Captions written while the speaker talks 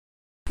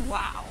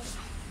Wow.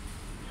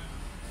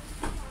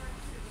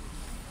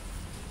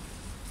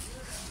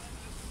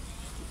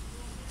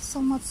 So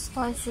much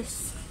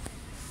spices.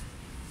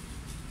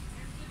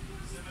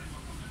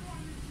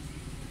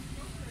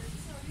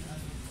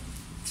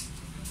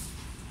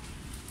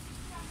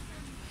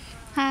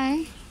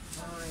 Hi.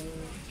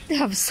 They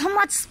have so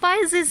much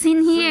spices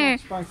in here.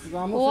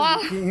 Wow.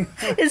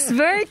 It's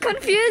very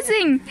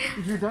confusing.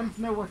 If you don't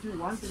know what you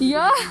want,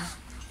 yeah.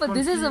 But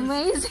this is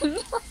amazing.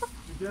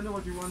 If you don't know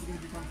what you want, you'll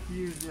be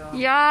confused. Yeah.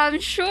 Yeah, I'm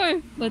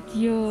sure. But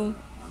yo.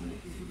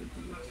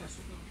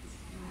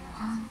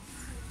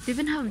 They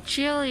even have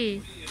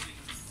chili.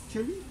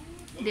 Chili?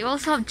 They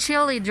also have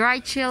chili, dry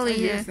chili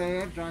here. Yes, they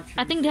have dry chili.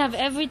 I think they have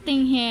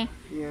everything here.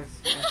 Yes,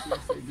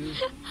 they do.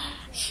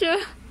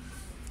 Sure.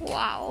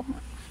 Wow.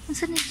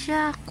 Nasaan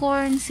siya?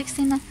 Corn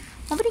 69.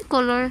 Ano ba yung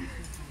color?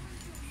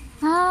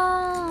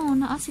 Ah,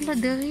 naa sila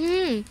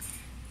diri.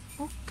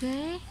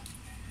 Okay.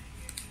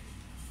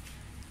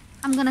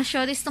 I'm gonna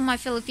show this to my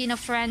Filipino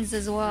friends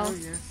as well. Oh,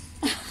 yes.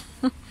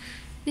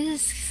 This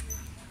is...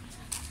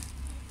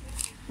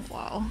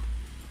 Wow.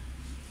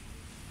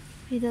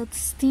 Without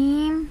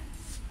steam.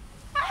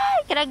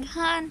 Ay,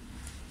 karaghan.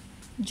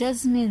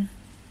 Jasmine.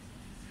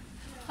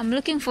 I'm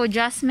looking for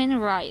jasmine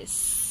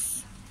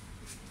rice.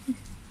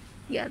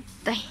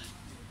 Yatay.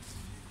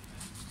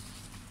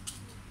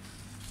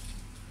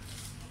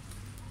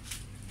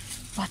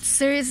 But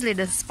seriously,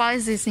 the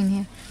spices in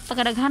here.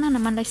 Pagkadaghanan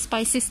naman like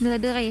spices nila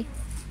dere.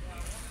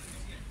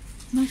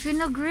 May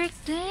fenugreek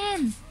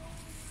din.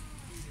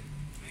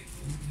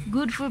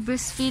 Good for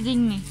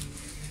breastfeeding me.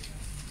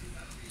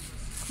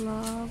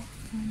 Clove.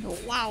 Oh,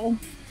 wow.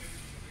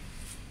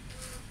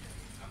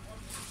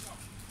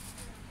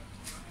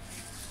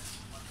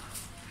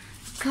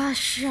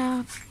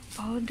 Kasha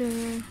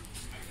powder.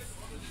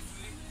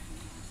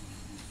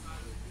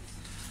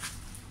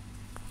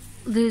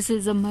 This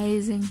is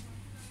amazing.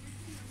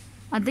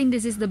 I think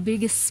this is the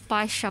biggest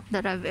spice shop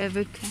that I've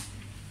ever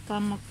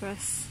come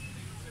across.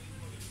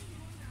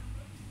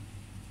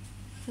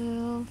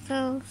 Fill.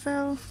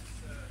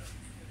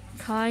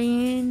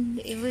 Cayenne.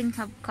 They even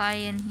have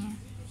cayenne here.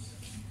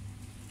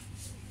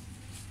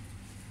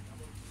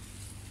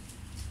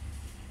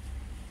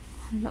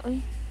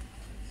 Hello.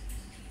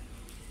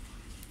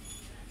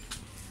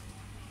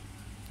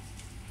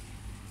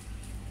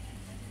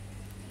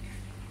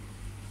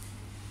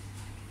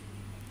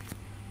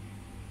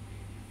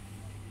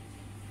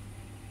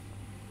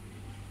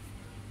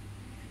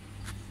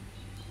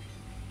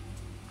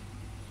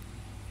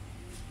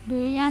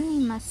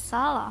 Biryani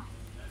masala,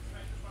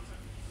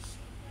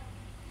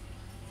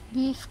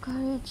 beef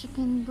curry,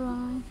 chicken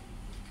broth,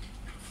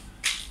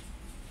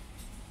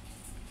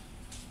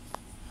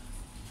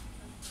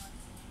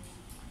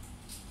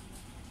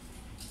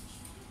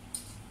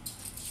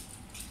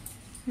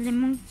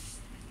 lemon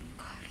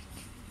curry.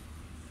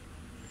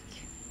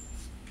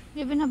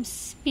 We even have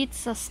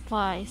pizza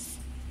spice.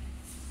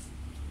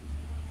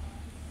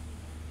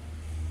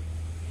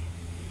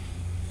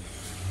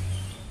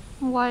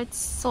 White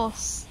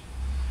sauce,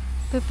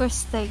 pepper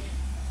steak,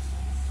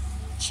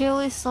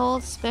 chili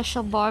salt,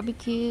 special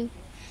barbecue,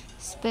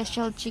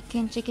 special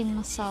chicken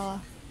masala.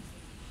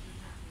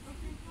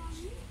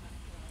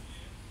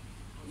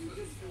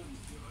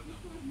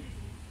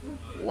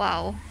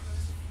 Wow.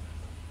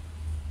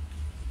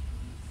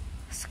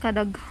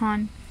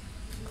 Skadaghan,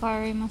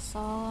 curry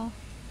masala.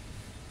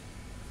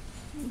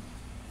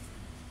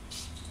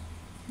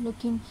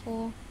 Looking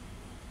for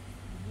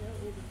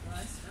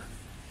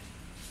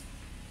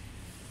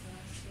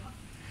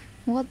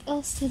what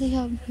else do they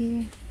have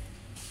here?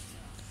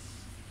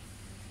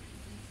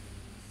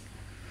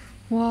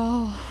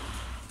 Wow.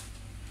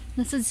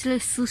 Nasaan sila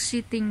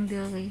sushi thing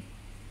dere?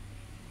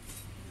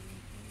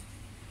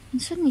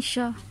 Nasaan ni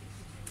siya?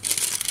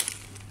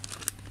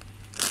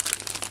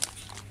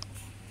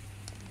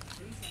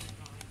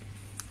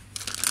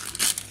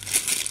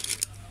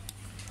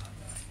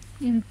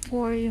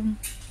 Emporium.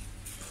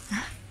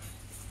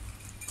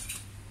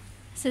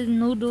 Says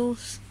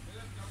noodles.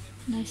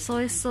 Nice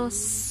soy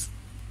sauce.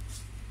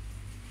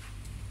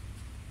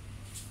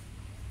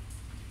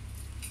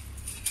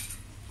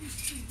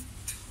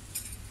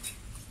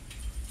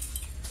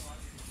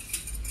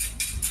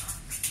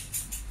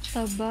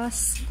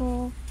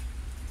 Tabasco.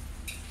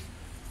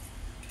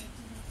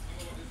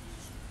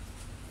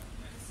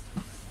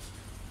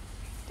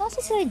 This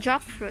is a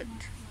jackfruit.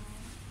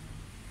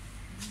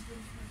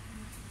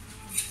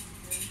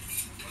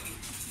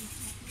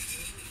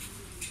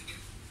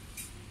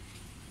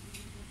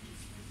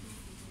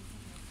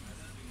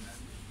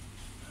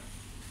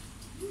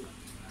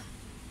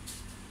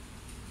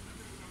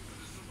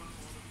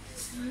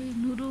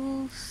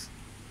 Noodles.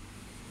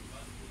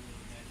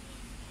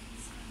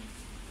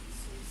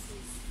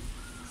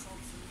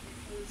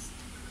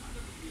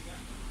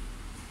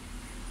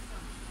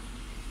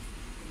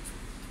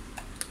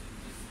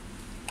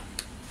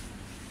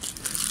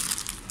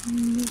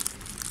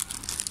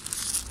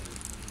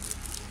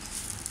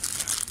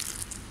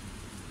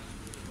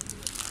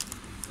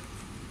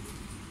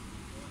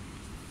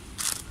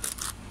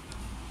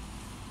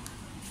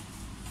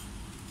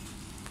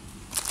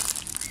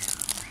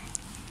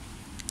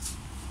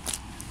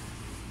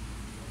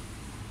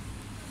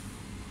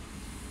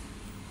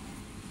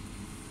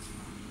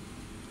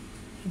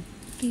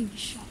 Gift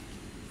shop.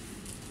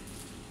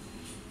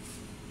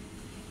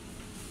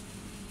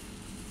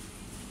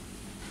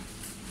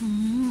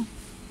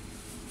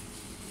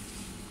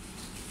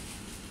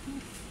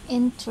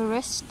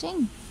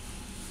 Interesting.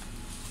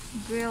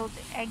 Grilled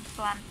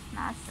eggplant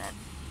nasad.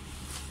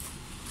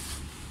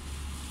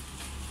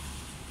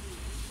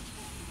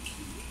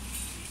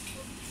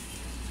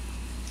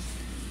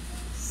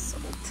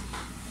 Salt.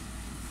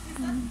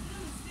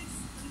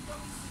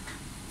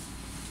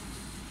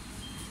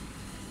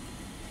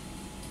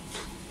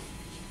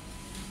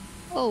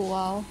 Oh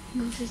wow,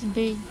 this is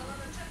big.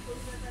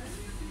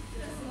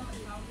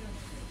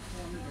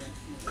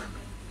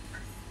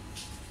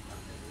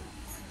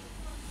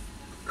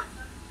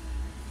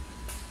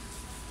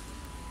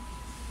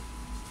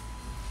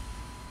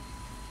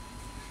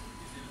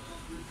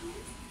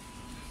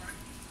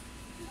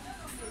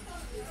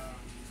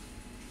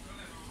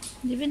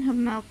 They even have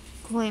milk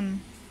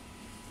cream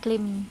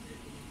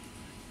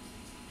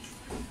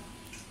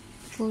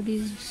for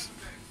this.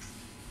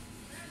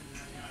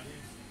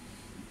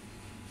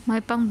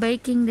 May pang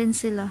baking din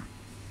sila.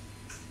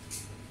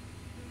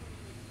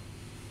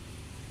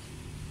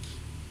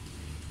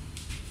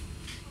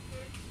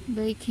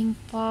 Baking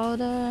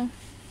powder.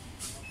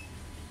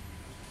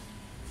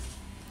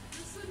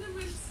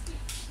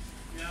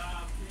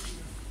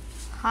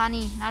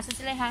 Honey. Nasa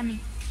sila yung honey.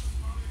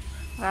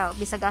 Well,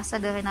 bisag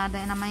asa dere na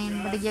naman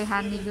yung baligya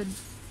honey good.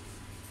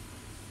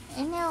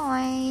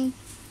 Anyway,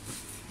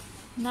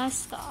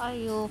 nice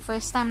kaayo.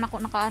 First time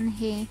nako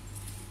nakaanhi.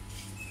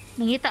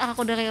 Nangita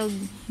ako dere og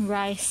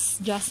rice,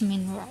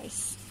 jasmine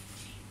rice.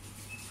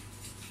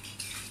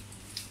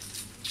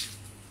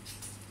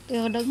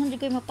 Pero daghan di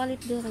koy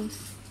mapalit dere.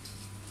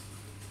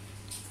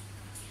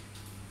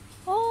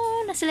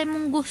 Oh, na sila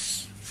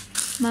munggus.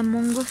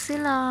 Mamunggus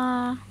sila.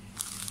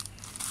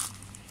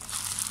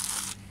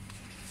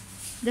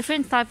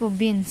 Different type of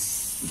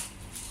beans.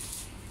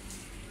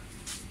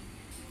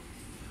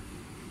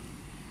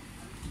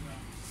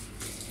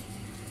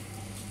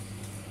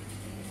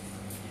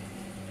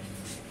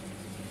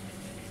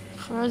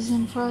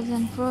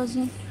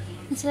 Frozen.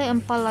 It's like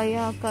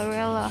ampalaya,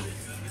 karela.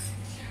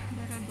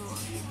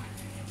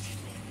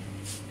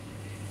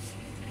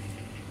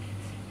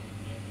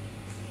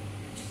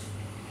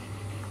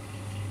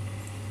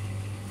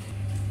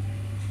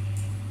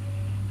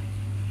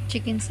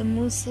 Chicken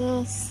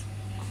samosas.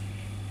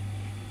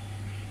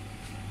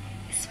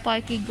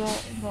 Spiky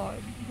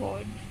gourd,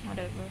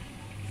 whatever.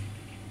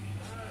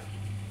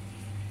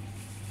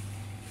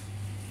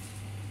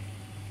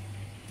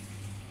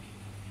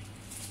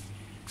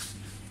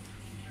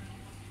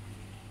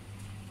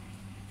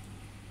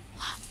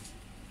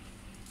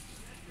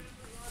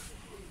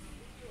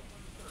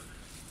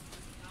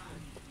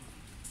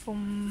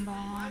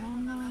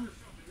 Banana.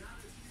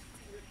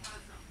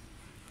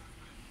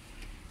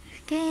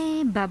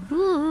 Okay,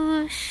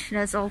 babush.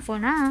 That's all for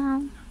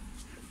now.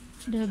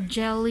 The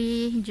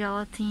jelly,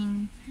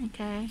 gelatin.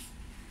 Okay.